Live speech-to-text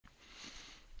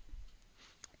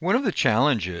One of the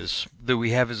challenges that we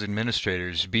have as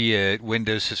administrators, be it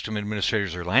Windows system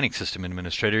administrators or Linux system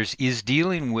administrators, is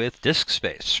dealing with disk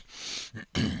space.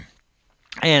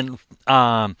 And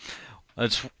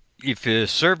it's, if a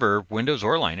server, Windows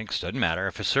or Linux, doesn't matter,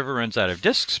 if a server runs out of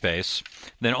disk space,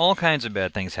 then all kinds of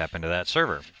bad things happen to that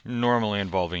server, normally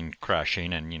involving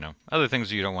crashing and, other things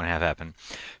that you don't want to have happen.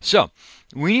 So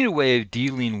we need a way of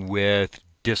dealing with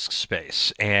disk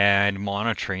space and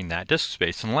monitoring that disk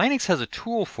space. And Linux has a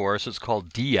tool for us. It's called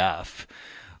DF,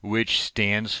 which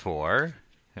stands for,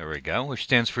 there we go, which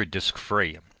stands for disk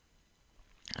free.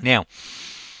 Now,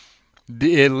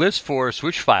 it lists for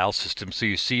switch file systems. So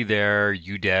you see there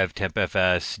udev,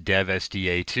 tempfs, dev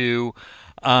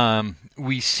sda2.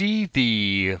 We see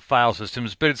the file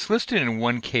systems, but it's listed in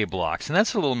 1K blocks, and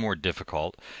that's a little more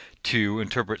difficult to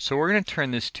interpret. So we're going to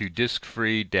turn this to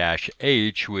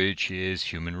disk-free-h, which is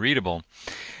human readable.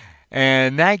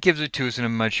 And that gives it to us in a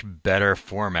much better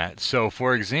format. So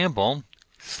for example,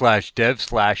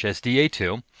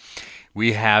 /dev/sda2,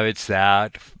 we have it's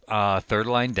that third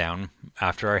line down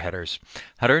after our headers.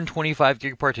 125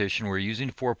 gig partition, we're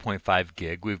using 4.5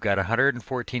 gig. We've got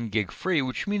 114 gig free,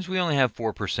 which means we only have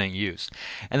 4% used.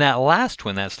 And that last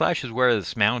one, that slash, is where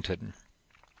it's mounted.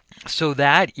 So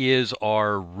that is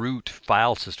our root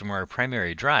file system, or our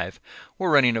primary drive.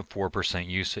 We're running at 4%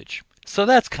 usage. So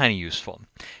that's kind of useful.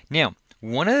 Now,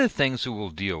 one of the things that we'll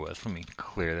deal with, let me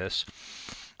clear this,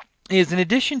 is in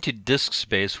addition to disk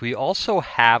space, we also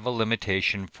have a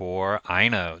limitation for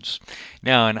inodes.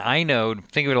 Now, an inode,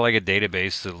 think of it like a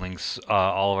database that links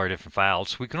all of our different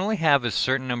files. We can only have a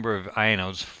certain number of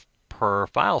inodes per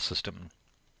file system.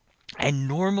 And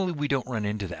normally we don't run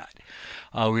into that.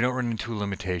 We don't run into a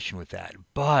limitation with that,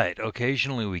 but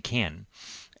occasionally we can.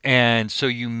 And so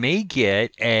you may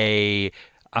get a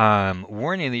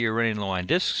warning that you're running low on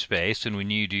disk space, and when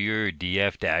you do your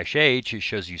df-h, it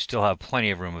shows you still have plenty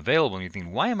of room available, and you think,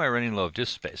 why am I running low of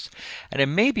disk space? And it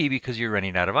may be because you're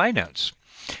running out of inodes.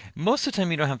 Most of the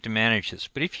time you don't have to manage this,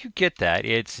 but if you get that,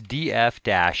 it's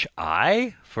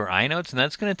df-i for inodes, and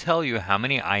that's going to tell you how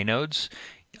many inodes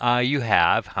you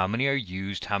have, how many are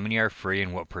used, how many are free,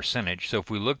 and what percentage. So if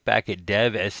we look back at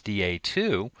dev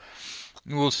sda2,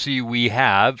 we'll see we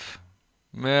have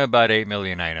about 8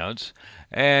 million inodes,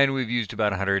 and we've used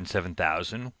about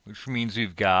 107,000, which means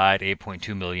we've got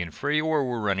 8.2 million free, or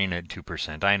we're running at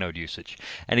 2% inode usage.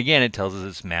 And again, it tells us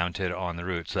it's mounted on the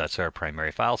root, so that's our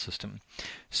primary file system.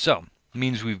 So it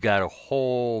means we've got a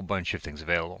whole bunch of things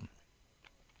available.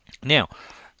 Now,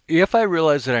 if I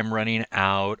realize that I'm running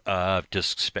out of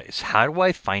disk space, how do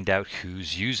I find out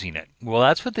who's using it? Well,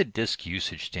 that's what the disk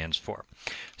usage stands for.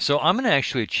 So I'm going to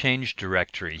actually change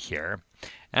directory here.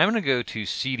 And I'm going to go to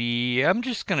cd, I'm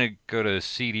just going to go to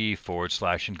cd /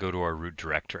 and go to our root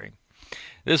directory.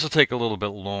 This will take a little bit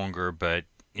longer, but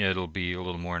it'll be a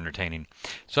little more entertaining.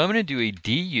 So I'm going to do a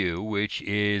du, which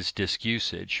is disk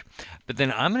usage, but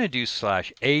then I'm going to do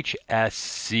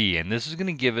 /hsc, and this is going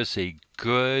to give us a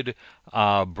good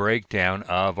breakdown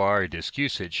of our disk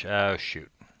usage. Oh, shoot.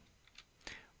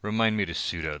 Remind me to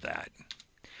sudo that.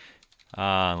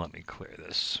 Let me clear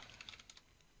this.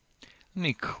 Let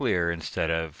me clear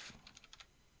instead of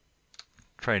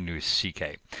trying to do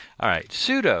ck. All right,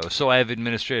 sudo, so I have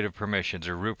administrative permissions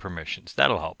or root permissions.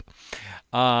 That'll help.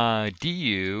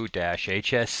 du-hsc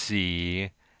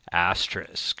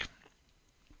asterisk.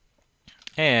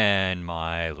 And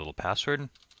my little password.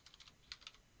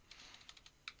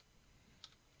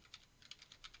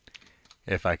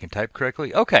 If I can type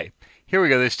correctly. Okay, here we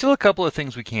go. There's still a couple of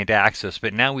things we can't access,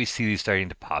 but now we see these starting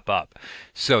to pop up.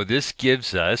 So this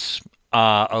gives us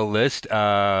a list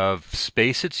of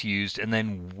space it's used and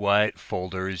then what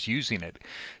folder is using it.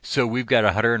 So we've got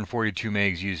 142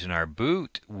 megs used in our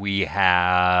boot. We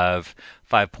have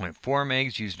 5.4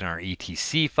 megs used in our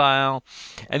etc file.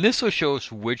 And this will show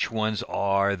us which ones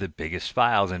are the biggest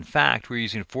files. In fact, we're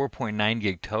using 4.9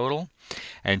 gig total,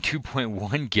 and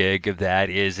 2.1 gig of that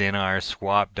is in our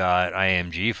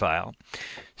swap.img file.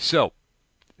 So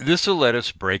this will let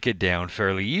us break it down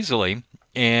fairly easily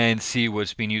and see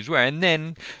what's being used where. And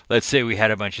then let's say we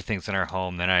had a bunch of things in our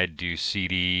home, then I'd do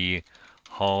cd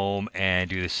home and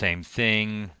do the same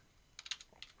thing,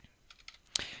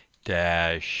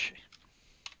 dash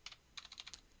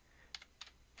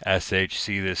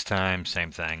shc this time,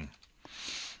 same thing.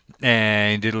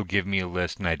 And it'll give me a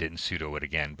list, and I didn't sudo it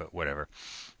again, but whatever.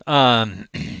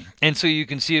 And so you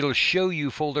can see it'll show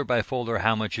you folder by folder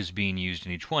how much is being used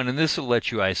in each one, and this will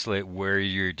let you isolate where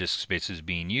your disk space is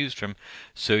being used from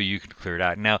so you can clear it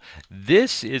out. Now,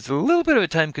 this is a little bit of a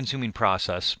time-consuming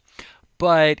process,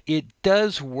 but it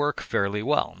does work fairly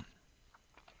well.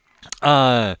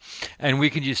 Uh, and we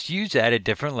can just use that at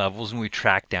different levels, and we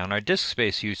track down our disk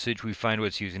space usage. We find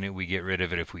what's using it, we get rid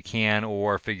of it if we can,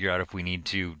 or figure out if we need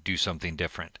to do something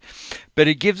different. But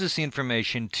it gives us the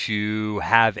information to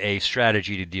have a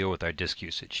strategy to deal with our disk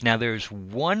usage. Now, there's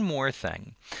one more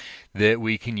thing that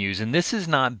we can use, and this is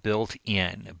not built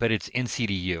in, but it's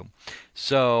ncdu.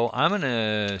 So I'm going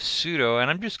to sudo,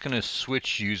 and I'm just going to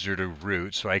switch user to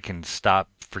root so I can stop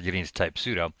forgetting to type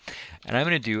sudo. And I'm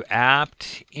going to do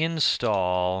apt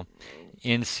install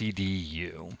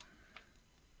ncdu.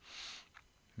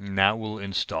 And that will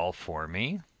install for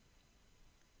me.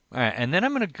 All right, and then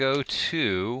I'm going to go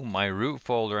to my root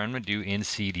folder. I'm going to do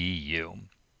ncdu.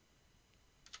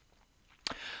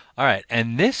 All right,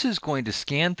 and this is going to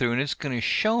scan through, and it's going to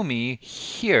show me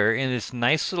here in this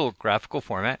nice little graphical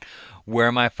format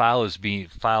where my files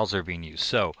are being used.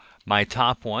 So my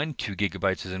top one, 2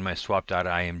 gigabytes, is in my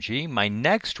swap.img. My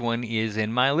next one is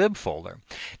in my lib folder.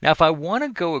 Now, if I want to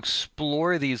go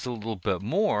explore these a little bit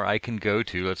more, I can go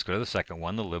to, let's go to the second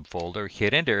one, the lib folder,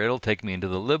 hit enter. It'll take me into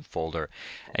the lib folder,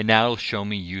 and now it'll show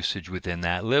me usage within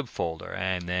that lib folder,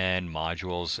 and then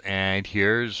modules, and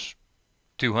here's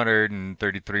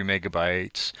 233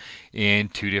 megabytes in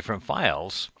 2 different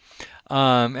files.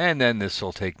 And then this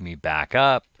will take me back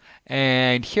up.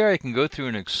 And here I can go through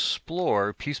and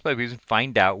explore piece by piece and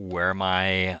find out where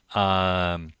my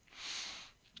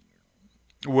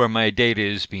data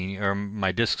is being, or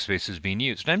my disk space is being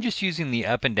used. And I'm just using the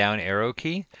up and down arrow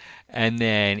key, and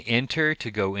then enter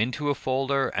to go into a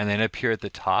folder, and then up here at the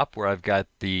top where I've got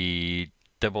the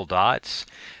double dots,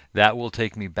 that will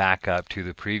take me back up to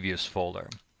the previous folder.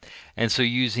 And so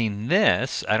using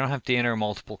this, I don't have to enter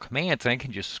multiple commands. I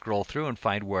can just scroll through and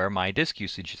find where my disk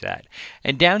usage is at.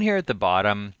 And down here at the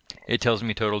bottom, it tells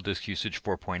me total disk usage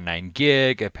 4.9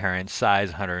 gig, apparent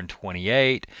size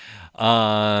 128,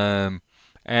 and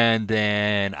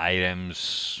then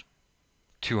items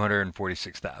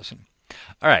 246,000.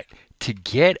 All right, to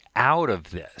get out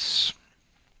of this,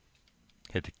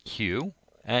 hit the Q,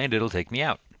 and it'll take me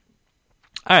out.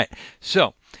 All right,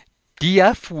 so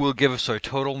df will give us our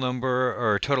total number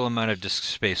or total amount of disk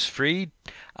space free.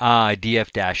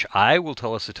 df-i will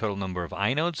tell us the total number of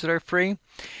inodes that are free.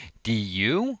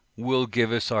 du will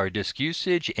give us our disk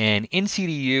usage, and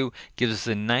ncdu gives us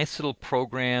a nice little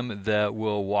program that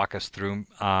will walk us through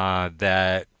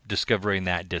that discovering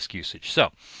that disk usage. So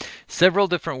several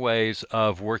different ways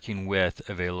of working with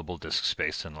available disk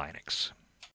space in Linux.